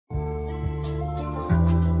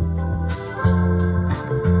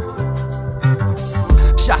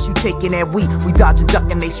Shots you taking at we dodging,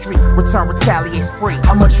 ducking they street. Return, retaliate, spree.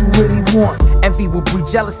 How much you really want? Envy will breed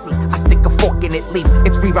jealousy. I stick a fork in it, leave.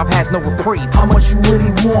 It's revive has no reprieve. How much you really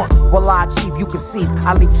want? Well, I achieve, you conceive.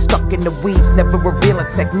 I leave you stuck in the weeds, never revealing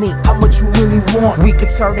technique. How much you really want? We can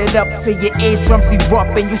turn it up till your eardrums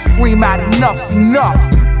erupt and you scream out, enough's enough.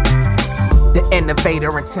 The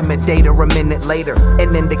innovator, intimidator, a minute later.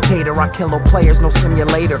 An indicator, I kill no players, no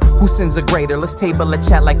simulator. Who sins are greater? Let's table a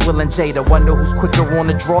chat like Will and Jada. Wonder who's quicker on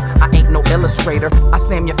the draw? I ain't no illustrator. I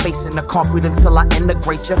slam your face in the concrete until I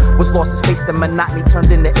integrate ya. Was lost in space, the monotony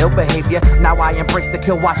turned into ill behavior. Now I embrace the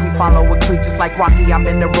kill, watch me follow with creatures like Rocky. I'm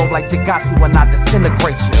in the road like Gigante when I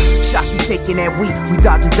disintegrate ya. Shots you taking at we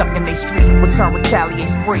dodging, ducking they street. Return, retaliate,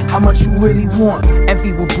 spree. How much you really want?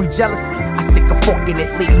 Envy will breed jealousy. I stick a fork in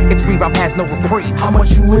it, leave. It's revive has no reprieve. How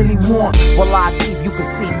much you really want? Well, I achieve, you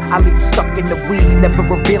conceive. I leave you stuck in the weeds, never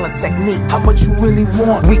revealing technique. How much you really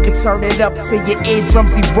want? We can turn it up till your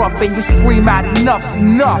eardrums erupt and you scream out, enough's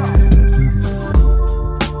enough.